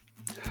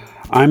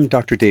I'm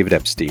Dr. David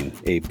Epstein,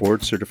 a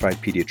board-certified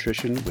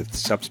pediatrician with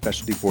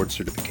subspecialty board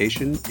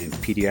certification in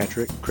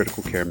pediatric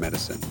critical care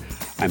medicine.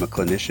 I'm a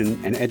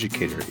clinician and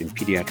educator in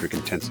pediatric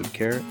intensive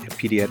care and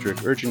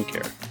pediatric urgent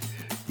care.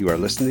 You are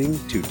listening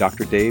to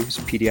Dr. Dave's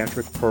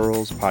Pediatric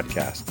Pearls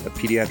Podcast, a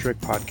pediatric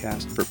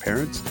podcast for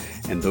parents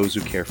and those who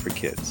care for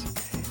kids.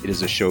 It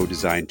is a show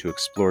designed to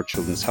explore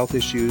children's health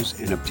issues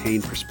and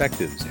obtain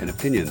perspectives and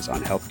opinions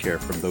on healthcare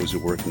from those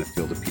who work in the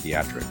field of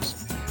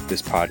pediatrics.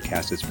 This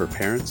podcast is for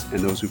parents and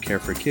those who care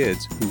for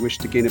kids who wish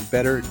to gain a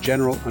better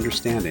general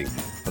understanding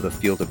of the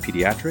field of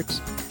pediatrics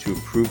to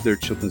improve their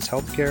children's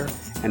health care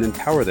and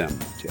empower them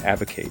to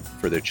advocate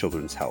for their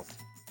children's health.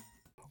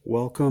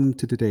 Welcome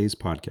to today's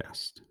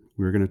podcast.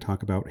 We're going to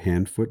talk about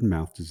hand, foot, and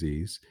mouth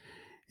disease.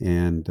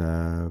 And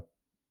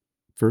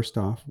first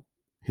off,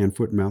 hand,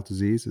 foot, and mouth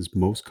disease is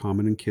most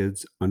common in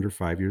kids under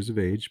 5 years of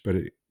age, but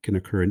it can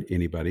occur in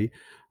anybody.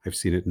 I've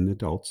seen it in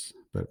adults,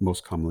 but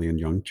most commonly in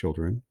young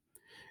children.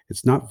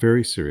 It's not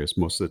very serious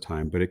most of the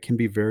time, but it can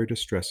be very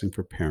distressing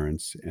for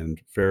parents and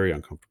very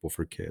uncomfortable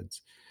for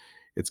kids.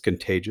 It's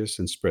contagious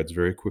and spreads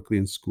very quickly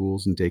in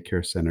schools and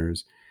daycare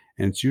centers,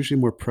 and it's usually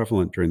more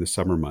prevalent during the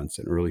summer months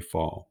and early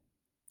fall.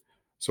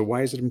 So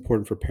why is it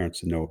important for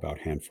parents to know about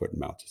hand, foot, and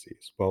mouth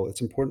disease? Well,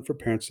 it's important for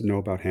parents to know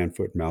about hand,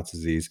 foot, and mouth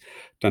disease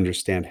to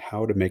understand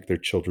how to make their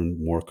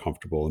children more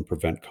comfortable and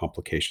prevent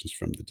complications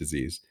from the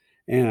disease,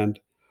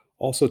 and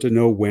also to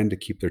know when to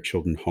keep their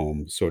children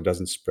home so it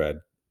doesn't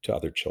spread to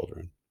other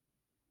children.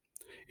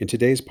 In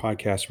today's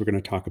podcast, we're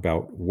going to talk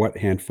about what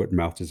hand, foot, and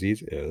mouth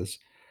disease is,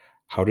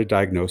 how to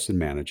diagnose and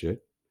manage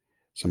it,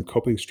 some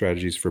coping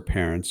strategies for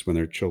parents when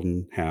their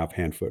children have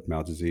hand, foot, and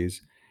mouth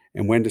disease,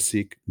 and when to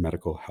seek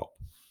medical help.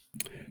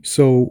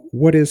 So,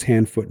 what is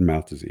hand, foot, and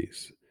mouth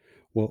disease?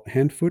 Well,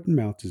 hand, foot, and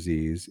mouth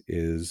disease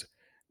is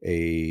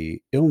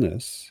a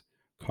illness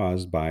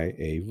caused by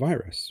a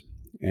virus,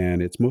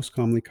 and it's most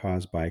commonly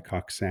caused by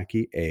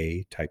Coxsackie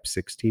A type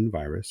 16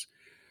 virus,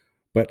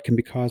 but can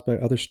be caused by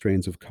other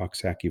strains of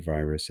Coxsackie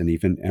virus and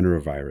even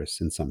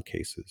enterovirus in some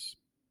cases.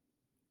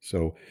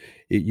 So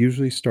it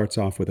usually starts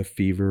off with a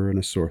fever and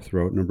a sore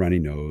throat and a runny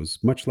nose,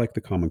 much like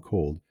the common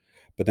cold,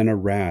 but then a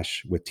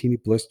rash with teeny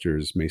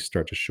blisters may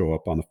start to show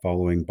up on the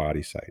following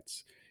body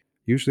sites.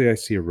 Usually I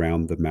see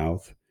around the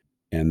mouth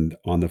and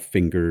on the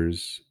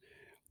fingers,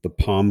 the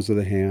palms of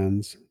the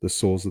hands, the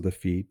soles of the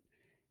feet,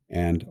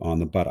 and on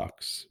the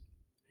buttocks.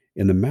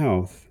 In the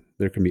mouth,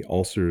 there can be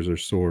ulcers or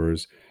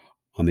sores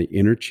on the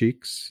inner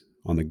cheeks,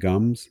 on the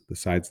gums, the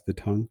sides of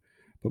the tongue,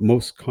 but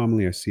most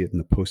commonly I see it in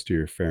the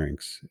posterior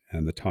pharynx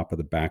and the top of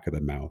the back of the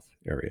mouth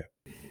area.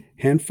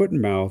 Hand, foot, and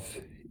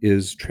mouth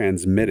is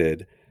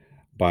transmitted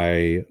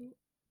by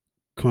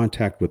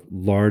contact with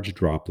large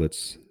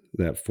droplets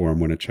that form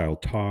when a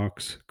child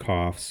talks,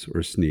 coughs,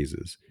 or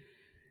sneezes,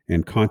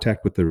 and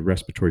contact with the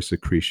respiratory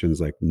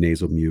secretions like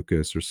nasal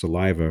mucus or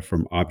saliva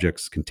from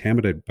objects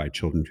contaminated by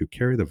children who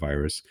carry the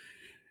virus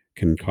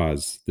can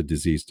cause the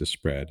disease to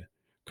spread.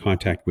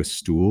 Contact with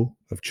stool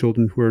of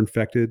children who are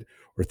infected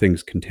or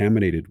things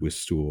contaminated with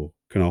stool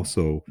can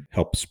also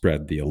help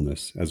spread the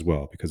illness as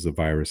well, because the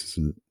virus is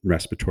in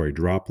respiratory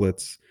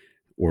droplets,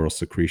 oral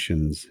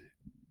secretions,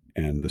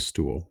 and the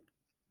stool.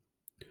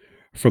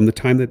 From the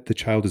time that the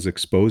child is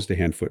exposed to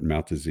hand, foot, and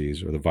mouth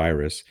disease or the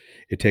virus,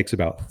 it takes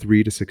about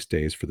 3 to 6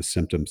 days for the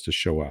symptoms to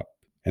show up.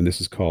 And this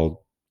is called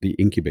the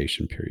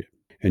incubation period.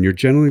 And you're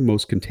generally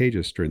most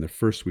contagious during the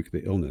first week of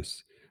the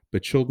illness.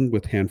 But children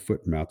with hand,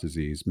 foot, and mouth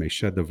disease may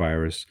shed the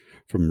virus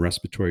from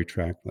respiratory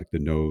tract, like the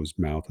nose,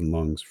 mouth, and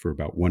lungs, for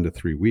about 1 to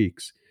 3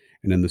 weeks,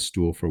 and in the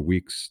stool for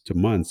weeks to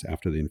months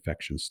after the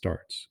infection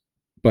starts.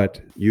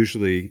 But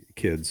usually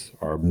kids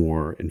are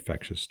more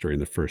infectious during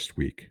the first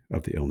week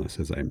of the illness,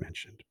 as I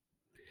mentioned.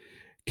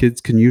 Kids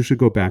can usually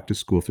go back to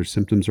school if their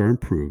symptoms are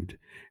improved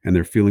and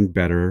they're feeling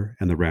better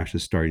and the rash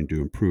is starting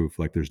to improve,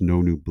 like there's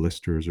no new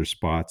blisters or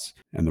spots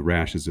and the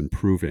rash is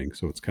improving.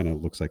 So it's kind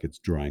of looks like it's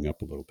drying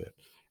up a little bit.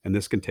 And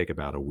this can take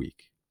about a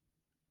week.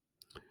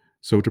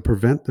 So to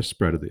prevent the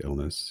spread of the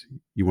illness,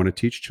 you want to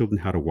teach children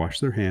how to wash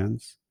their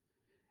hands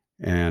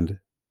and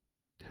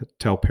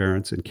tell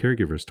parents and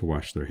caregivers to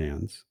wash their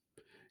hands.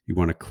 You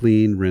want to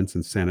clean, rinse,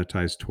 and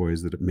sanitize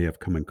toys that may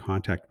have come in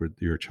contact with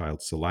your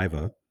child's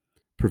saliva.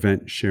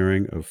 Prevent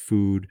sharing of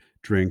food,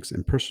 drinks,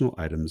 and personal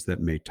items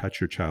that may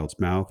touch your child's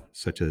mouth,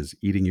 such as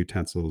eating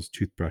utensils,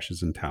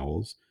 toothbrushes, and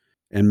towels.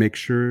 And make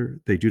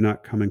sure they do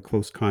not come in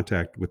close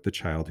contact with the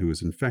child who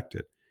is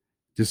infected.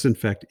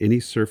 Disinfect any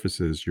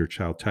surfaces your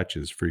child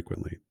touches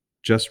frequently.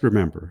 Just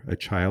remember, a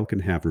child can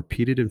have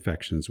repeated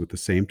infections with the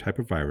same type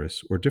of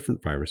virus or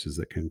different viruses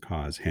that can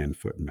cause hand,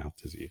 foot, and mouth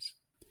disease.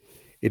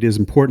 It is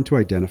important to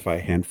identify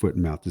hand, foot,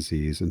 and mouth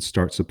disease and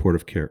start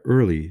supportive care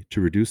early to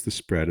reduce the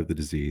spread of the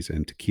disease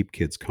and to keep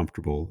kids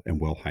comfortable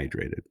and well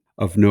hydrated.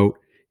 Of note,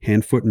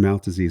 hand, foot, and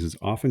mouth disease is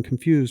often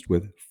confused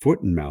with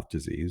foot and mouth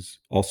disease,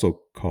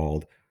 also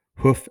called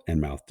hoof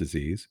and mouth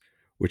disease,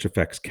 which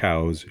affects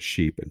cows,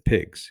 sheep, and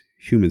pigs.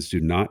 Humans do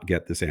not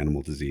get this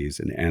animal disease,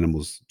 and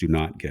animals do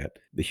not get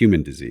the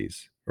human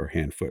disease, or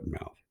hand, foot, and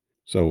mouth.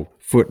 So,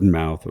 foot and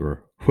mouth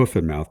or hoof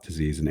and mouth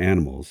disease in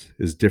animals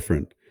is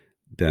different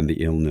than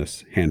the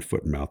illness hand,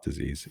 foot, and mouth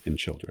disease in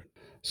children.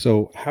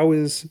 So, how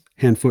is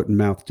hand, foot, and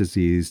mouth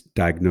disease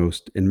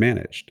diagnosed and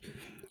managed?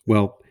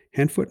 Well,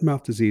 hand, foot, and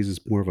mouth disease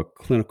is more of a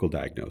clinical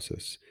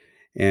diagnosis,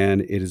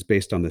 and it is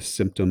based on the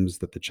symptoms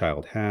that the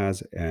child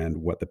has and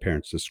what the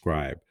parents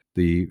describe.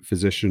 The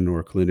physician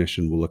or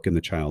clinician will look in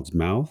the child's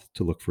mouth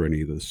to look for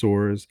any of the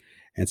sores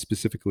and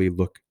specifically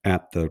look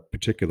at the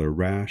particular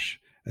rash,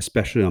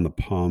 especially on the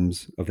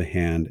palms of the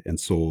hand and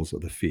soles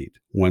of the feet.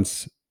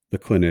 Once the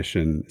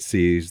clinician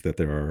sees that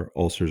there are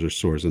ulcers or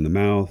sores in the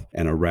mouth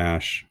and a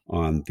rash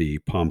on the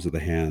palms of the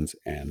hands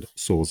and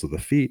soles of the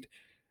feet,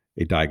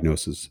 a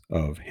diagnosis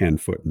of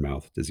hand, foot, and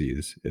mouth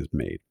disease is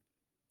made.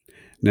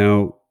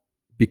 Now,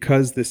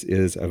 because this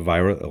is a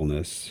viral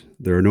illness,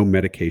 there are no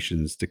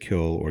medications to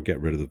kill or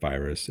get rid of the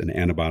virus, and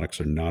antibiotics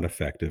are not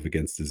effective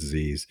against the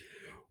disease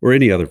or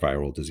any other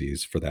viral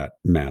disease for that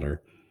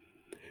matter.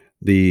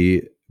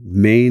 The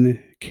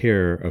main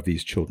care of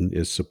these children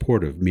is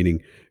supportive,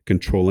 meaning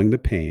controlling the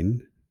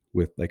pain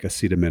with like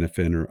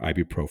acetaminophen or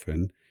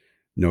ibuprofen,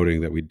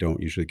 noting that we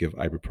don't usually give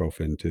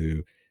ibuprofen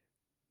to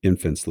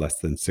infants less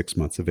than 6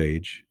 months of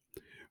age.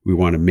 We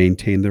want to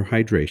maintain their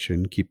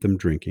hydration, keep them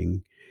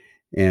drinking,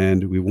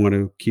 and we want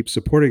to keep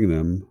supporting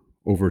them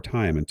over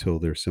time until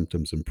their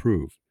symptoms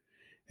improve.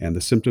 And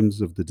the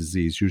symptoms of the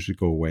disease usually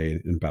go away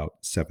in about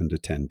 7 to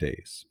 10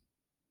 days,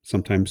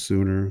 sometimes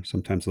sooner,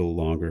 sometimes a little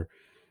longer,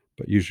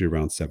 but usually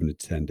around 7 to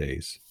 10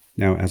 days.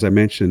 Now, as I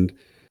mentioned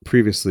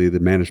previously, the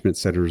management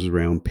centers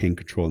around pain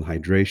control and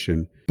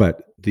hydration,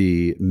 but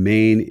the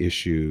main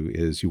issue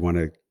is you want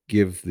to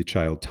give the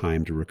child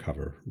time to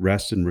recover.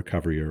 Rest and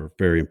recovery are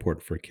very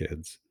important for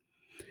kids.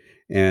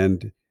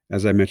 And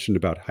as I mentioned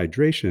about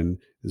hydration,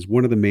 is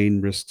one of the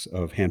main risks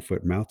of hand,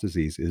 foot, mouth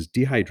disease is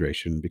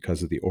dehydration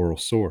because of the oral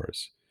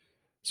sores.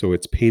 So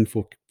it's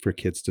painful for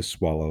kids to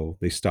swallow.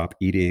 They stop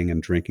eating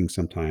and drinking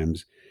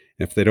sometimes.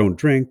 And if they don't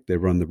drink, they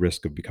run the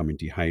risk of becoming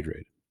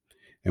dehydrated.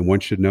 And one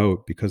should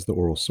note, because the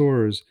oral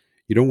sores,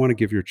 you don't want to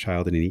give your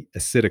child any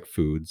acidic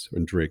foods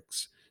and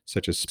drinks,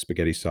 such as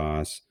spaghetti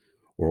sauce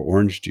or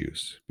orange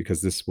juice,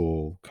 because this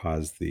will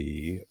cause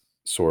the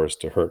sores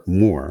to hurt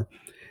more.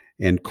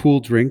 And cool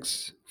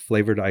drinks,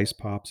 flavored ice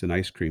pops, and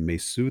ice cream may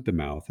soothe the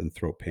mouth and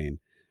throat pain,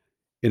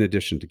 in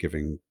addition to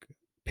giving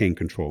pain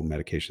control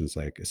medications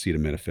like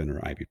acetaminophen or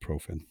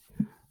ibuprofen.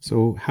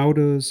 So, how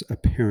does a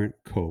parent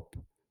cope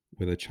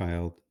with a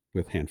child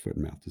with hand, foot,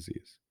 and mouth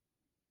disease?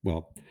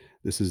 Well,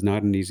 this is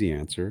not an easy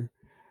answer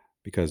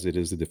because it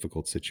is a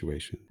difficult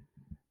situation.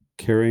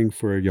 Caring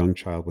for a young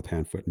child with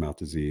hand, foot, and mouth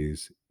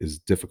disease is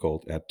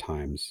difficult at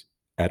times,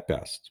 at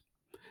best.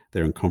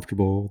 They're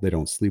uncomfortable, they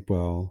don't sleep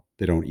well,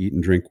 they don't eat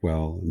and drink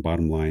well, and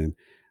bottom line,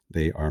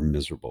 they are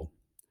miserable.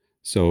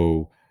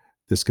 So,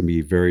 this can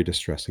be very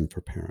distressing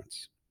for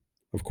parents.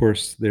 Of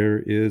course, there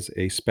is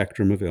a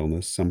spectrum of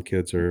illness. Some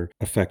kids are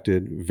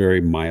affected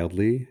very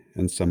mildly,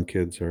 and some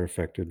kids are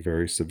affected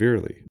very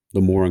severely.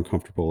 The more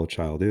uncomfortable a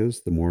child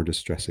is, the more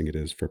distressing it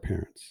is for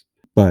parents.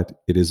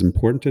 But it is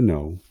important to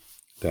know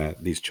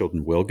that these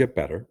children will get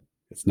better.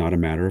 It's not a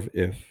matter of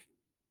if,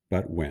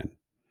 but when.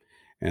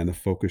 And the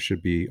focus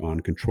should be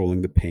on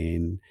controlling the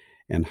pain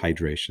and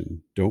hydration.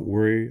 Don't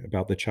worry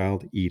about the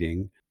child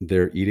eating.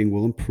 Their eating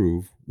will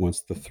improve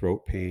once the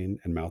throat pain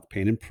and mouth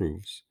pain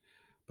improves,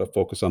 but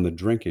focus on the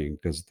drinking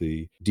because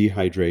the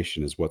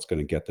dehydration is what's going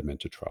to get them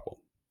into trouble.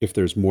 If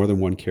there's more than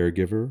one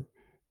caregiver,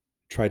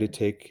 try to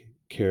take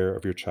care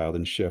of your child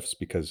in shifts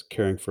because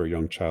caring for a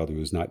young child who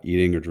is not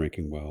eating or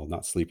drinking well,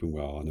 not sleeping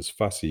well, and is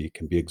fussy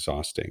can be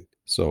exhausting.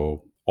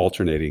 So,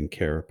 alternating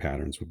care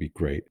patterns would be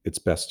great. It's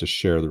best to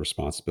share the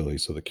responsibility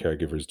so the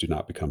caregivers do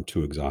not become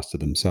too exhausted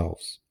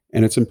themselves.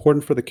 And it's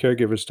important for the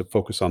caregivers to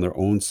focus on their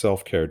own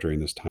self care during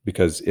this time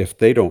because if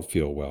they don't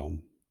feel well,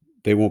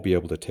 they won't be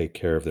able to take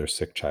care of their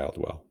sick child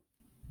well.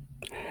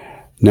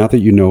 Now that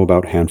you know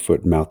about hand,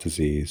 foot, and mouth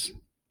disease,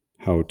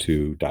 how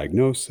to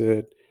diagnose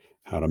it,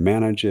 how to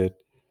manage it,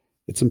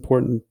 it's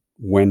important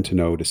when to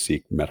know to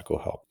seek medical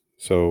help.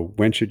 So,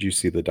 when should you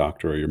see the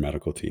doctor or your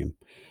medical team?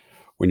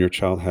 When your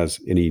child has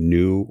any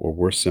new or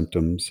worse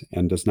symptoms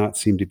and does not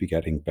seem to be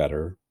getting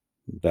better,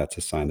 that's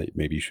a sign that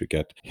maybe you should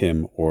get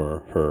him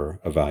or her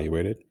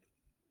evaluated.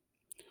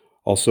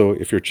 Also,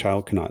 if your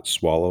child cannot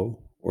swallow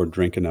or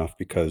drink enough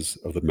because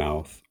of the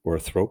mouth or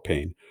throat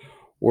pain,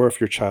 or if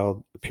your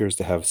child appears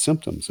to have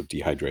symptoms of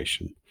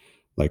dehydration,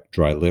 like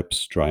dry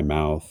lips, dry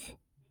mouth,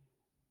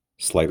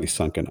 slightly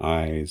sunken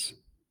eyes,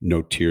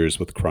 no tears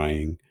with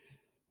crying,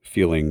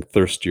 feeling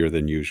thirstier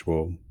than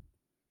usual,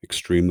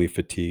 extremely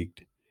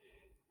fatigued,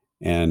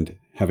 and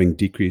having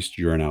decreased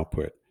urine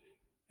output.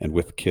 And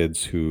with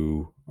kids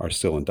who are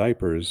still in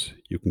diapers,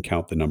 you can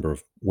count the number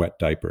of wet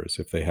diapers.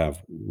 If they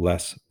have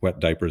less wet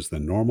diapers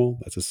than normal,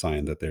 that's a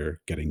sign that they're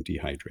getting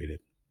dehydrated.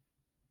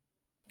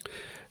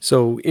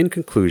 So, in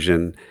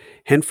conclusion,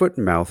 hand, foot,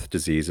 and mouth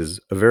disease is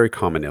a very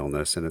common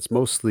illness, and it's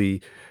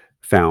mostly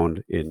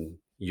found in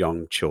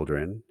young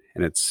children,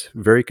 and it's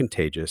very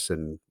contagious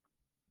and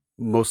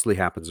mostly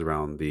happens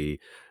around the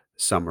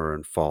summer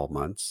and fall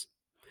months.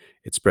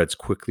 It spreads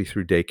quickly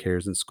through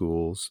daycares and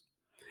schools,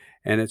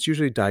 and it's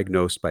usually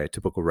diagnosed by a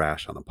typical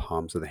rash on the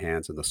palms of the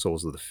hands and the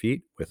soles of the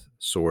feet with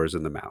sores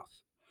in the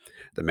mouth.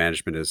 The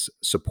management is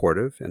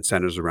supportive and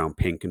centers around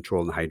pain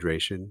control and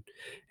hydration,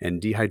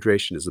 and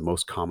dehydration is the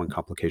most common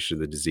complication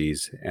of the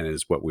disease and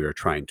is what we are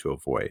trying to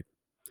avoid.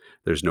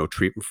 There's no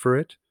treatment for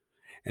it,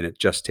 and it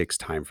just takes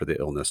time for the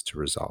illness to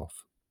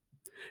resolve.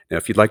 Now,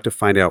 if you'd like to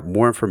find out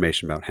more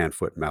information about hand,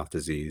 foot, and mouth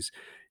disease,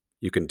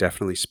 you can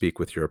definitely speak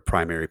with your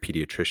primary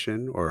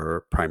pediatrician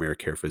or primary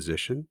care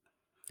physician.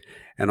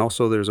 And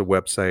also, there's a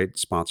website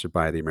sponsored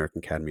by the American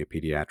Academy of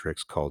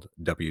Pediatrics called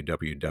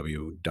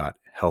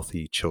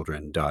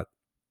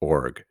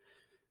www.healthychildren.org.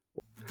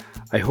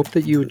 I hope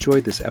that you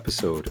enjoyed this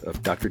episode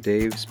of Dr.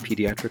 Dave's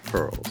Pediatric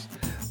Pearls.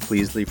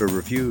 Please leave a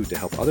review to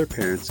help other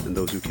parents and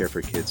those who care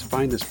for kids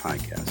find this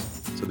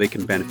podcast so they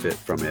can benefit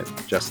from it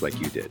just like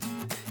you did.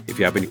 If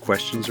you have any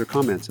questions or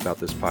comments about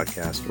this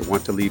podcast or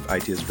want to leave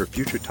ideas for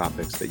future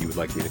topics that you would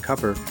like me to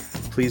cover,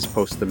 please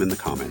post them in the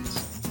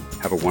comments.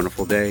 Have a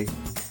wonderful day.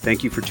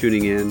 Thank you for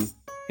tuning in,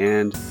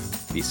 and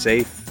be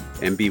safe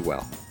and be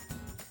well.